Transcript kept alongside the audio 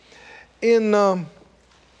In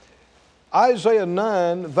Isaiah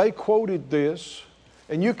 9, they quoted this,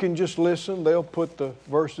 and you can just listen. They'll put the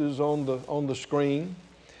verses on the screen.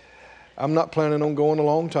 I'm not planning on going a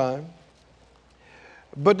long time.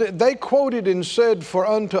 But they quoted and said, "For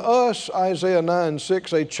unto us," Isaiah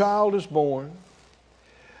 9:6, "a child is born,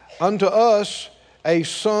 unto us a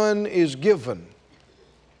son is given."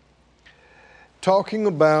 Talking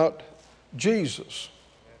about Jesus.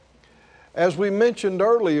 As we mentioned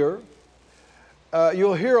earlier,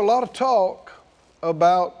 you'll hear a lot of talk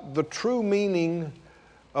about the true meaning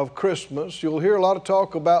of Christmas. You'll hear a lot of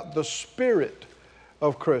talk about the spirit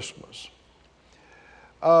of Christmas.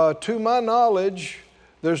 To my knowledge,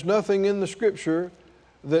 there's nothing in the Scripture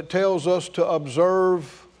that tells us to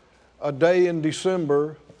observe a day in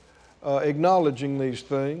December acknowledging these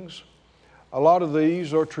things. A lot of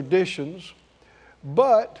these are traditions,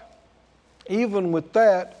 but even with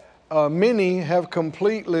that, many have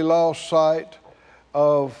completely lost sight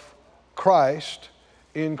of Christ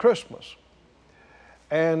in Christmas.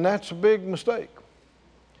 And that's a big mistake.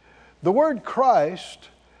 The word Christ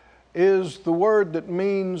is the word that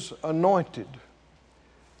means anointed,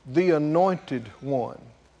 the anointed one.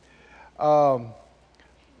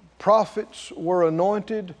 Prophets were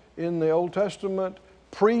anointed in the Old Testament.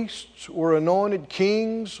 Priests were anointed.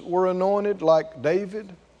 Kings were anointed like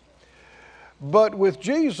David. But with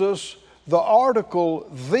Jesus, the article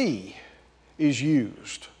 "the" is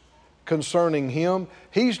used concerning Him.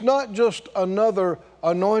 He's not just another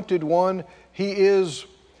anointed one. He is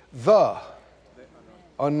the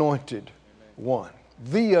anointed one.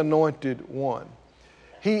 The anointed one.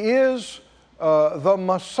 He is the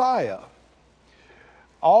Messiah.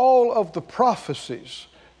 All of the prophecies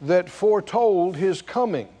that foretold His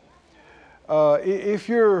coming, if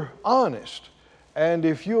you're honest and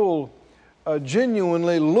if you'll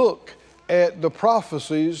genuinely look at the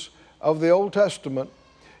prophecies of the Old Testament,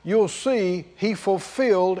 you'll see He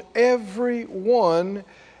fulfilled every one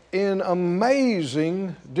in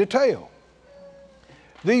amazing detail.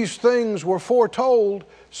 These things were foretold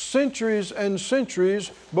centuries and centuries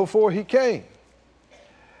before He came.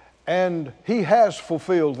 And He has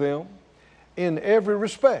fulfilled them in every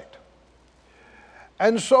respect.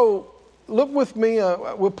 And so, look with me,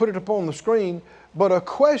 we'll put it up on the screen, but a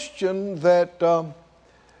question that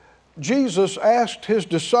Jesus asked His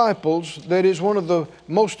disciples that is one of the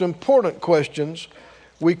most important questions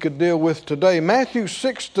we could deal with today. Matthew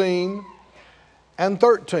 16 and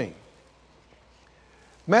 13.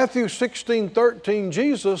 Matthew 16:13,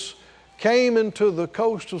 Jesus came into the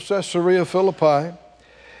coast of Caesarea Philippi.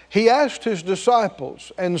 He asked His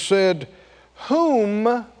disciples and said,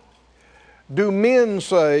 "Whom do men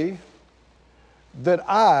say that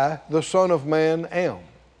I, the Son of Man, am?"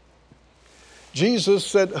 Jesus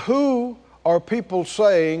said, "Who are people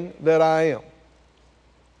saying that I am?"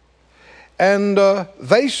 And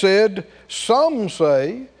they said, "Some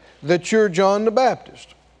say that you're John the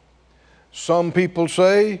Baptist. Some people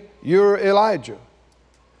say you're Elijah.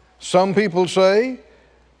 Some people say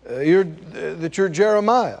that you're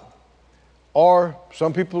Jeremiah. Or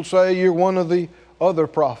some people say you're one of the other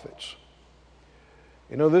prophets."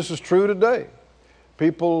 You know, this is true today.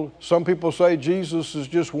 Some people say Jesus is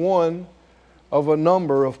just one of a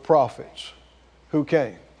number of prophets who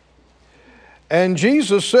came. And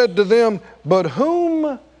Jesus said to them, "But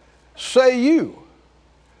whom say you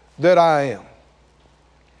that I am?"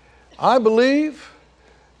 I believe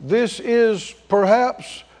this is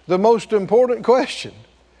perhaps the most important question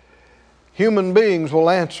human beings will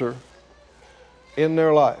answer in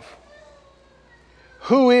their life.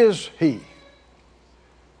 Who is He?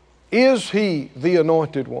 Is He the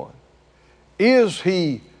anointed one? Is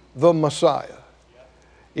He the Messiah?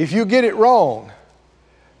 If you get it wrong,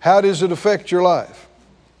 how does it affect your life?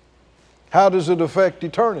 How does it affect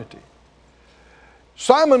eternity?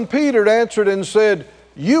 Simon Peter answered and said,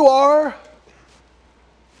 "You are,"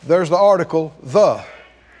 there's the article, "the."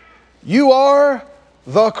 "You are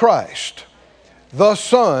the Christ, the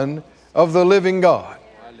Son of the living God."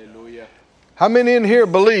 Hallelujah. How many in here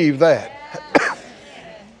believe that?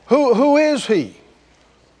 Who is He?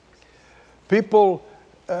 People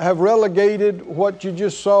have relegated what you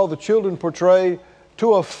just saw the children portray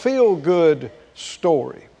to a feel-good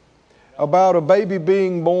story about a baby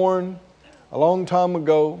being born a long time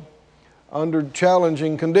ago under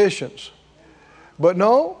challenging conditions. But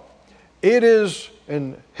no, it is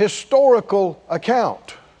an historical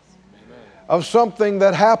account of something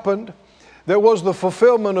that happened. There was the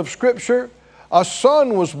fulfillment of Scripture. A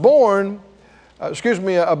son was born,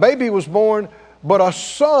 a baby was born, but a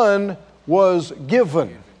son was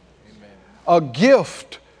given. A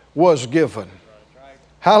gift was given.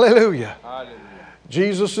 Hallelujah. Hallelujah.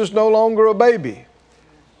 Jesus is no longer a baby.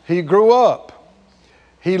 He grew up.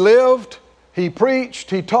 He lived. He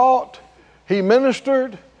preached. He taught. He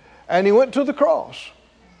ministered. And He went to the cross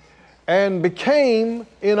and became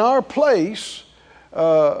in our place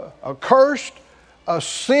accursed. A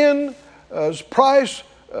sin price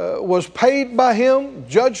was paid by Him.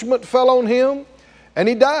 Judgment fell on Him. And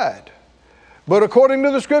He died. But according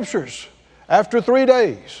to the Scriptures, after 3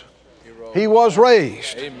 days, He was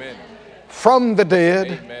raised Amen. from the dead.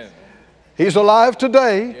 Amen. He's alive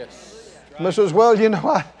today. Yes. And says, well,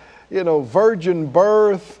 virgin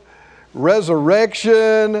birth,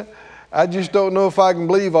 resurrection, I just don't know if I can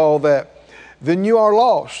believe all that. Then you are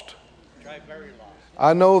lost.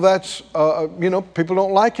 I know that's, people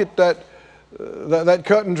don't like it that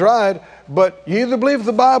cut and dried, but you either believe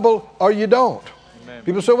the Bible or you don't. Amen.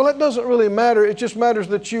 People say, well, it doesn't really matter. It just matters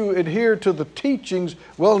that you adhere to the teachings.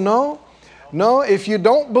 Well, no. No, if you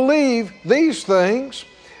don't believe these things,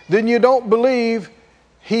 then you don't believe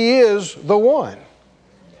He is the one.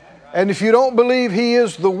 And if you don't believe He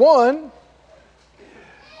is the one,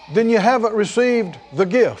 then you haven't received the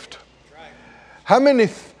gift. How many,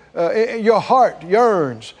 your heart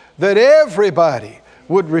yearns that everybody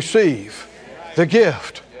would receive the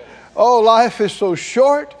gift? Oh, life is so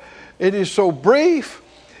short. It is so brief.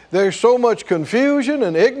 There's so much confusion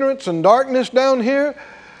and ignorance and darkness down here.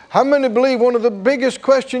 How many believe one of the biggest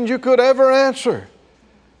questions you could ever answer?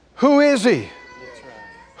 Who is He?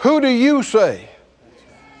 Who do you say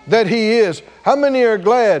that He is? How many are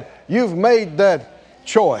glad you've made that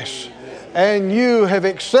choice and you have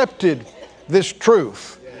accepted this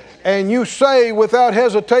truth? And you say without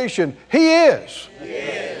hesitation, He is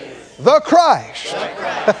the Christ,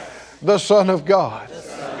 the Son of God.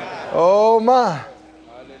 Oh my.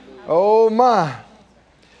 Oh my.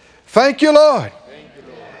 Thank you, Lord.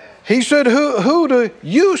 He said, who do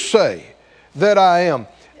you say that I am?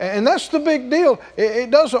 And that's the big deal.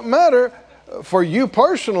 It doesn't matter for you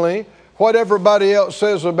personally what everybody else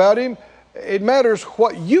says about Him. It matters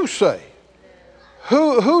what you say.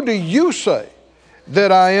 Who do you say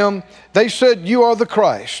that I am? They said, you are the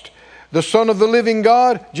Christ, the Son of the living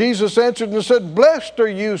God. Jesus answered and said, blessed are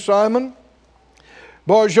you, Simon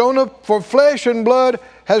Bar-Jonah, for flesh and blood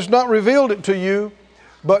has not revealed it to you,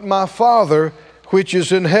 but my Father which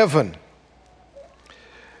is in heaven.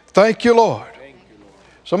 Thank you, Lord.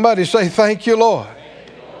 Somebody say, thank you, Lord.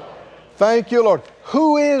 Thank you, Lord.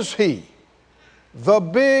 Who is He? The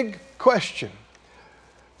big question.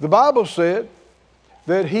 The Bible said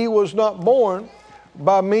that He was not born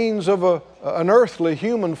by means of an earthly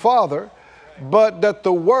human father, but that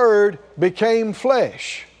the Word became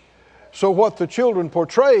flesh. So what the children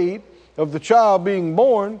portrayed of the child being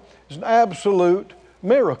born is an absolute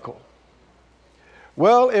miracle.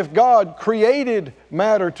 Well, if God created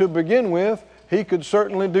matter to begin with, He could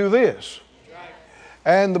certainly do this.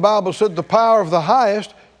 And the Bible said the power of the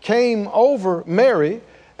highest came over Mary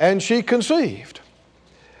and she conceived.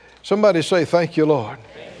 Somebody say, thank you, Lord.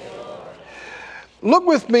 Thank you, Lord. Look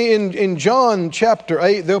with me in John chapter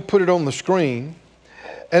 8. They'll put it on the screen.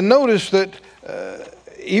 And notice that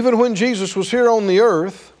even when Jesus was here on the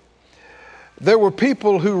earth, there were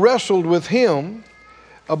people who wrestled with Him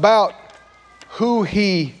about who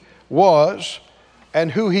He was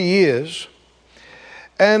and who He is.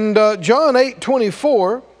 And John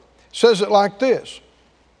 8:24 says it like this.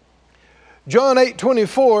 John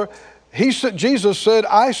 8:24, Jesus said,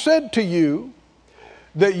 I said to you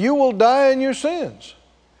that you will die in your sins.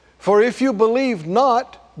 For if you believe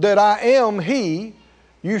not that I am He,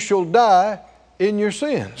 you shall die in your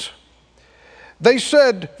sins. They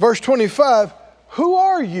said, verse 25, who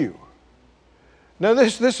are you? Now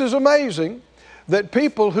this is amazing, that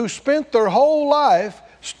people who spent their whole life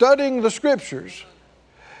studying the Scriptures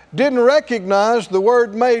didn't recognize the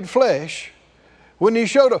Word made flesh when He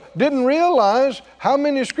showed up. Didn't realize how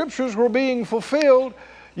many Scriptures were being fulfilled.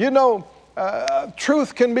 You know,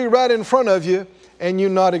 truth can be right in front of you and you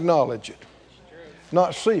not acknowledge it,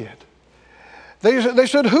 not see it. They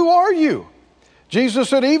said, who are you? Jesus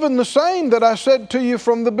said, even the same that I said to you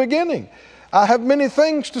from the beginning. I have many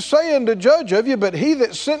things to say and to judge of you, but He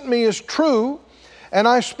that sent me is true, and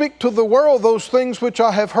I speak to the world those things which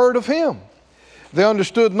I have heard of Him. They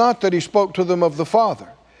understood not that He spoke to them of the Father.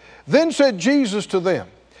 Then said Jesus to them,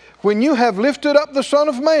 when you have lifted up the Son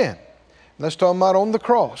of Man, that's talking about on the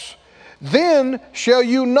cross, then shall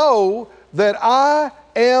you know that I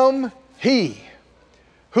am He.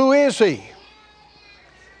 Who is He?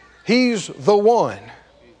 He's the one.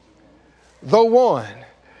 The one.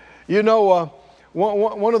 You know,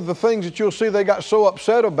 one of the things that you'll see they got so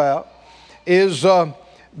upset about is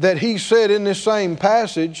that he said in this same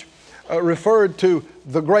passage referred to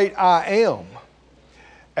the great I am.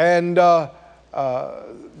 And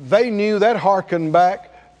they knew that hearkened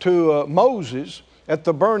back to Moses at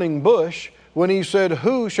the burning bush when he said,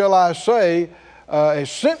 "Who shall I say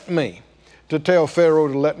has sent me to tell Pharaoh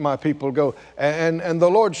to let my people go?" And the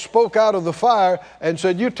Lord spoke out of the fire and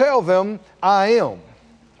said, "You tell them, I am.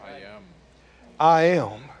 I am. I am."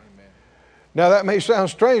 Amen. Now that may sound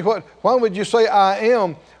strange. Why would you say I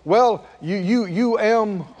am? Well, you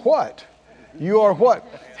am what? You are what?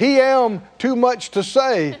 He am too much to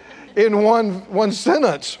say in one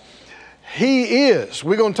sentence. He is.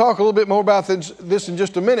 We're going to talk a little bit more about this in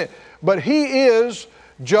just a minute. But He is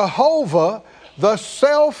Jehovah, the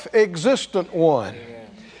self-existent one.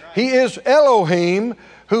 He is Elohim,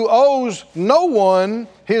 who owes no one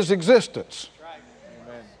His existence.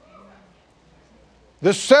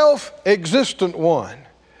 The self-existent one.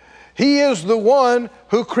 He is the one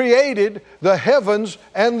who created the heavens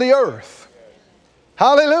and the earth.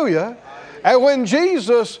 Hallelujah. And when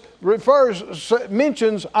Jesus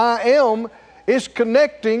mentions I am, it's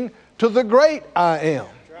connecting to the great I am.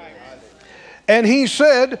 And He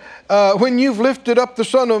said, when you've lifted up the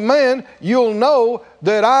Son of Man, you'll know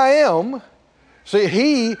that I am. See,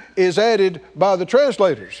 He is added by the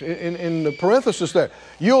translators in the parenthesis there.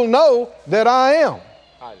 You'll know that I am.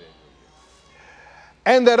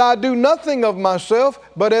 And that I do nothing of myself,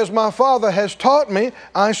 but as my Father has taught me,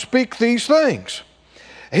 I speak these things.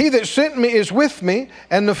 He that sent me is with me,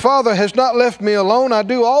 and the Father has not left me alone. I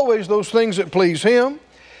do always those things that please Him.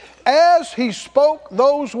 As He spoke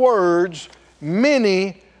those words,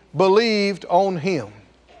 many believed on Him.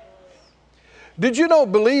 Did you know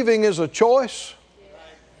believing is a choice?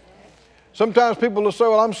 Sometimes people will say,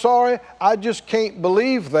 "Well, I'm sorry, I just can't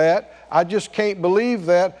believe that. I just can't believe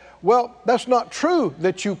that." Well, that's not true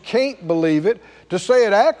that you can't believe it. To say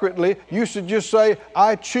it accurately, you should just say,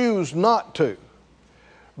 "I choose not to."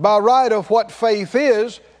 By right of what faith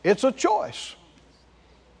is, it's a choice.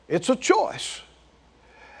 It's a choice.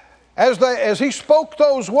 As He spoke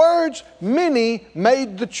those words, many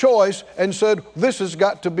made the choice and said, "This has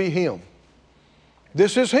got to be Him.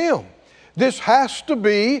 This is Him. This has to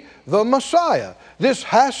be the Messiah. This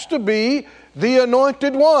has to be the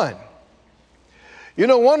Anointed One." You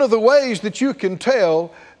know, one of the ways that you can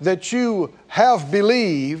tell that you have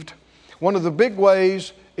believed, one of the big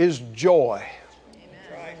ways is joy.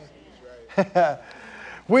 Amen.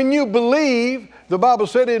 When you believe, the Bible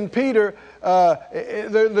said in Peter,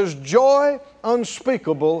 there's joy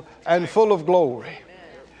unspeakable and full of glory. Amen.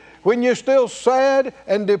 When you're still sad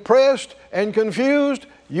and depressed and confused,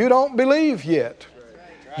 you don't believe yet.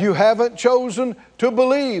 You haven't chosen to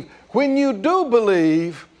believe. When you do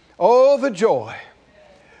believe, oh, the joy.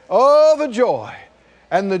 Oh, the joy.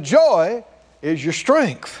 And the joy is your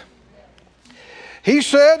strength. He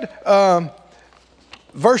said,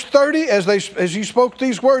 verse 30, as He spoke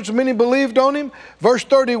these words, many believed on Him. Verse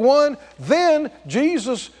 31, then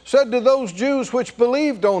Jesus said to those Jews which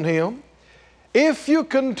believed on Him, "If you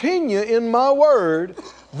continue in my word,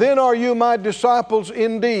 then are you my disciples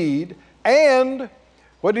indeed. And,"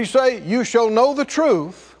 what did He say? "You shall know the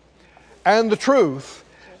truth, and the truth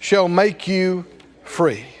shall make you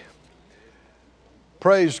free."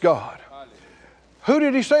 Praise God. Who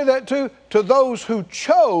did He say that to? To those who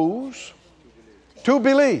chose to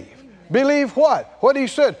believe. Believe what? What He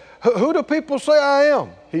said. Who do people say I am?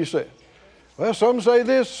 He said. Well, some say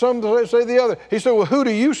this, some say the other. He said, well, who do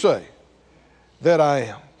you say that I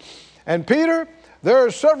am? And Peter, there are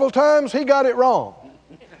several times he got it wrong.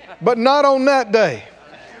 But not on that day.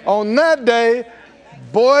 On that day,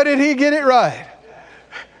 boy, did he get it right.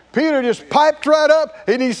 Peter just piped right up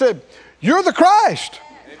and he said, "You're the Christ,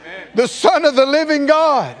 amen, the Son of the living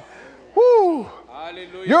God." Woo!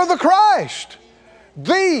 Hallelujah. You're the Christ,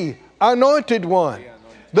 the anointed one,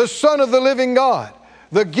 the Son of the living God.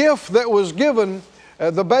 The gift that was given,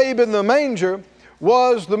 the babe in the manger,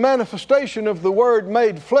 was the manifestation of the Word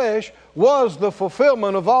made flesh, was the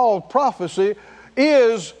fulfillment of all prophecy,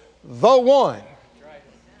 is the one.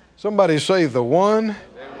 Somebody say the one.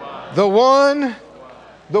 The one.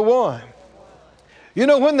 The one. You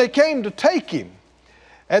know, when they came to take Him,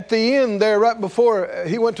 at the end there, right before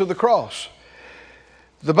He went to the cross,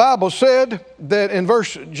 the Bible said that in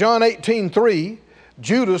John 18:3,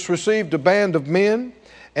 Judas received a band of men,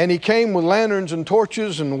 and he came with lanterns and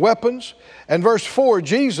torches and weapons. And verse 4,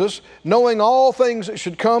 Jesus, knowing all things that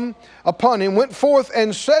should come upon Him, went forth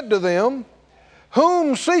and said to them,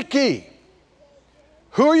 "Whom seek ye?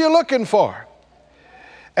 Who are you looking for?"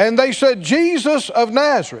 And they said, "Jesus of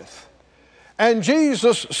Nazareth." And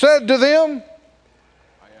Jesus said to them,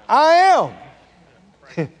 I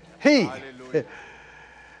am. He.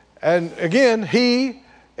 And again, he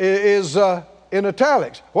is in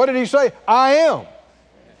italics. What did he say? I am.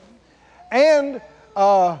 And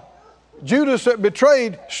Judas that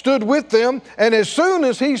betrayed stood with them, and as soon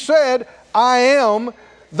as he said, I am,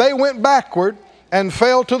 they went backward and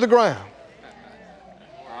fell to the ground.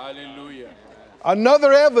 Hallelujah.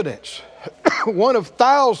 Another evidence, one of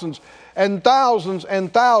thousands and thousands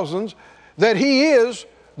and thousands, that he is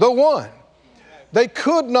the one. They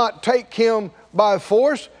could not take him by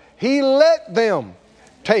force. He let them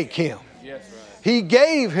take him. Yes, right. He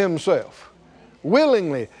gave himself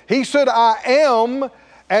willingly. He said, I am,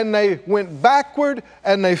 and they went backward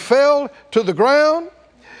and they fell to the ground.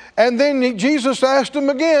 And then Jesus asked them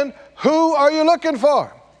again, who are you looking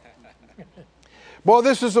for? Boy,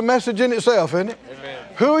 this is a message in itself, isn't it? Amen.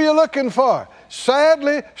 Who are you looking for?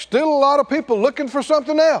 Sadly, still a lot of people looking for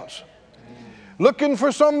something else. Looking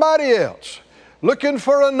for somebody else. Looking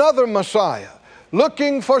for another Messiah.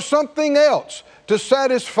 Looking for something else to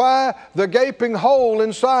satisfy the gaping hole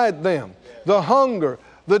inside them. The hunger,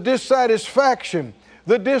 the dissatisfaction,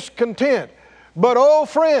 the discontent. But oh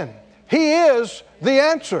friend, He is the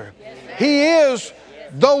answer. He is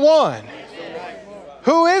the one.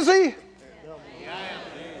 Who is He?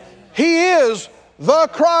 He is the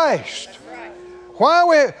Christ.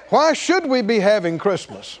 Why should we be having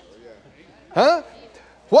Christmas? Huh?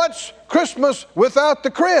 What's Christmas without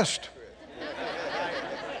the Christ?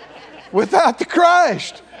 Without the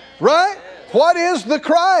Christ, right? What is the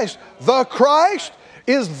Christ? The Christ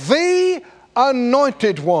is the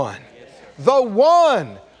anointed one. The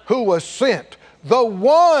one who was sent. The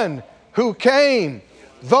one who came.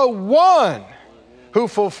 The one who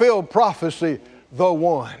fulfilled prophecy. The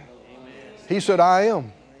one. He said, I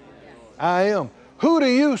am. I am. Who do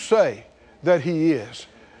you say that He is?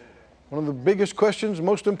 One of the biggest questions,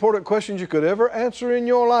 most important questions you could ever answer in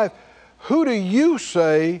your life. Who do you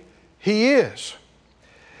say He is?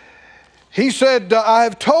 He said, I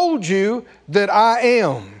have told you that I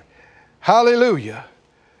am. Hallelujah.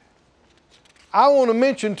 I want to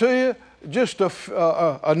mention to you just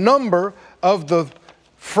a number of the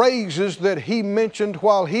phrases that He mentioned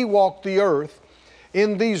while He walked the earth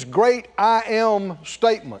in these great I am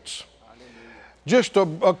statements. Just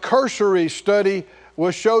a cursory study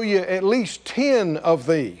will show you at least 10 of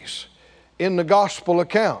these in the gospel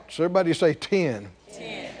accounts. Everybody say 10.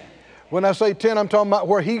 10. When I say 10, I'm talking about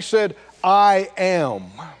where He said, I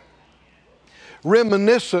am.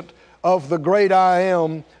 Reminiscent of the great I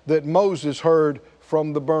am that Moses heard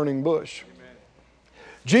from the burning bush. Amen.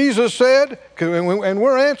 Jesus said, and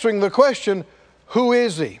we're answering the question, who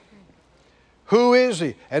is He? Who is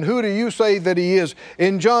He? And who do you say that He is?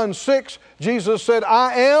 In John 6, Jesus said,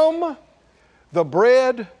 I am the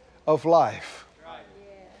bread of life.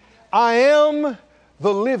 I am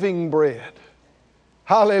the living bread.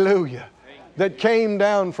 Hallelujah. That came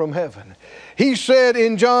down from heaven. He said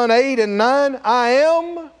in John 8 and 9, I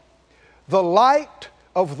am the light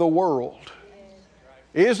of the world.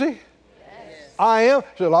 Is He? I am.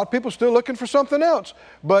 So a lot of people still looking for something else.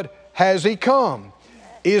 But has He come?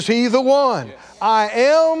 Is He the one? I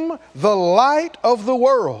am the light of the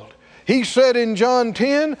world. He said in John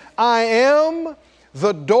 10, I am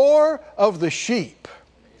the door of the sheep.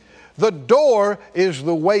 The door is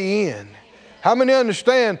the way in. How many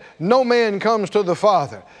understand no man comes to the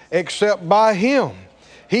Father except by Him?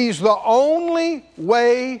 He's the only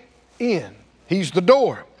way in. He's the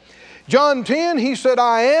door. John 10, He said,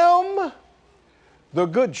 I am the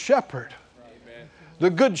good shepherd. Amen. The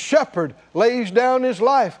good shepherd lays down his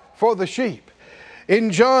life for the sheep.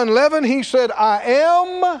 In John 11, He said, I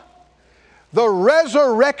am the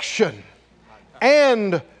resurrection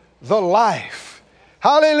and the life.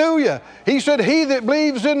 Hallelujah. He said, he that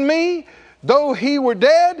believes in me, though he were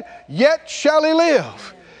dead, yet shall he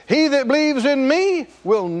live. He that believes in me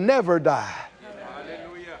will never die.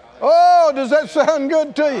 Hallelujah. Oh, does that sound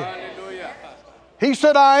good to you? Hallelujah. He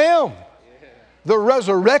said, I am the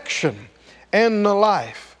resurrection and the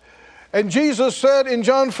life. And Jesus said in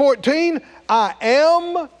John 14, I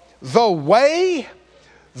am the way,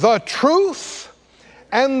 the truth,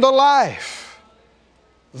 and the life.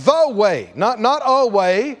 The way, not a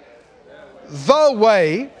way, the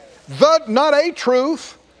way, not a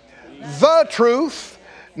truth, the truth,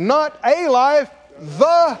 not a life,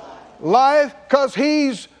 the life, because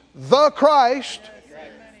He's the Christ,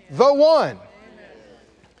 the one.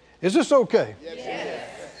 Is this okay? Yes.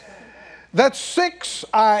 That's 6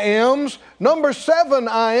 I ams. Number 7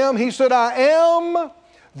 I am. He said, I am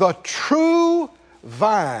the true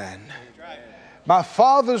vine. My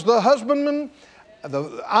Father's the husbandman.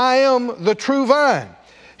 I am the true vine.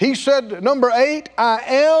 He said, number 8, I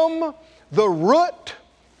am the root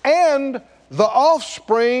and the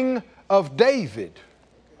offspring of David.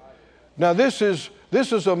 Now this is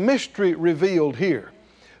a mystery revealed here.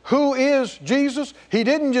 Who is Jesus? He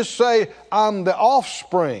didn't just say, I'm the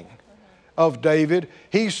offspring of David.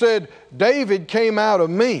 He said, David came out of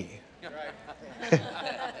me.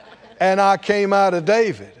 And I came out of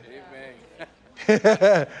David.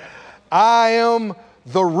 I am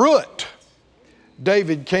the root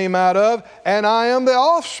David came out of, and I am the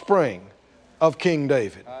offspring of King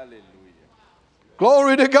David. Hallelujah.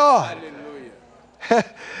 Glory to God. Hallelujah.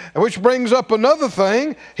 Which brings up another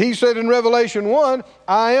thing. He said in Revelation 1,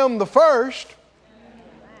 I am the first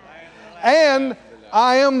and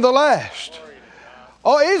I am the last.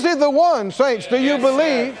 Oh, is He the one, saints? Do you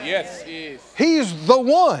believe? Yes, He is. He's the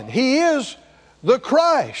one. He is the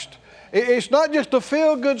Christ. It's not just a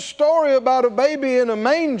feel-good story about a baby in a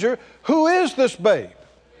manger. Who is this babe?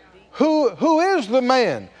 Who is the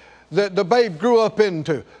man that the babe grew up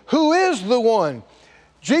into? Who is the one?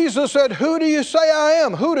 Jesus said, who do you say I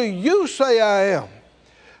am? Who do you say I am?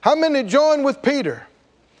 How many join with Peter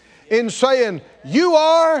in saying, you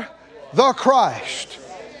are the Christ,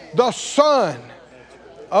 the Son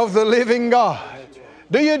of the living God?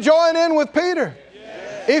 Do you join in with Peter?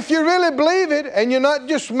 If you really believe it and you're not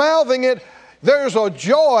just mouthing it, there's a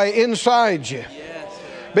joy inside you.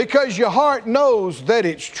 Because your heart knows that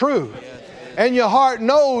it's true. And your heart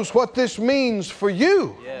knows what this means for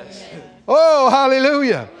you. Oh,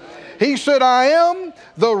 hallelujah. He said, I am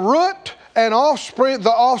the root and offspring,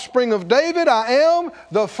 the offspring of David. I am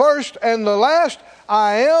the first and the last.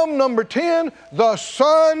 I am, number 10, the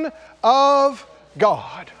Son of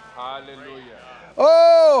God. Hallelujah.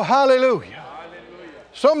 Oh, hallelujah.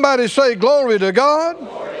 Somebody say, glory to God.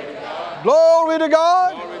 Glory to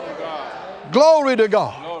God. Glory to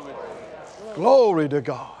God. Glory to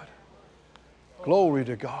God. Glory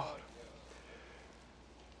to God.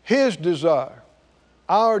 His desire,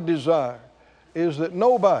 our desire, is that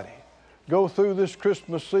nobody go through this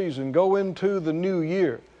Christmas season, go into the new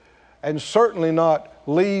year, and certainly not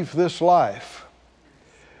leave this life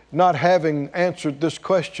not having answered this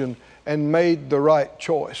question and made the right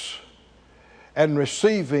choice and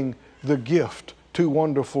receiving the gift, too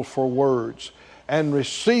wonderful for words, and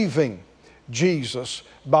receiving Jesus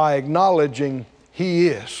by acknowledging He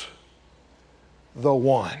is the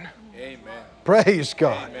one. Amen. Praise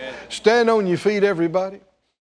God. Amen. Stand on your feet, everybody.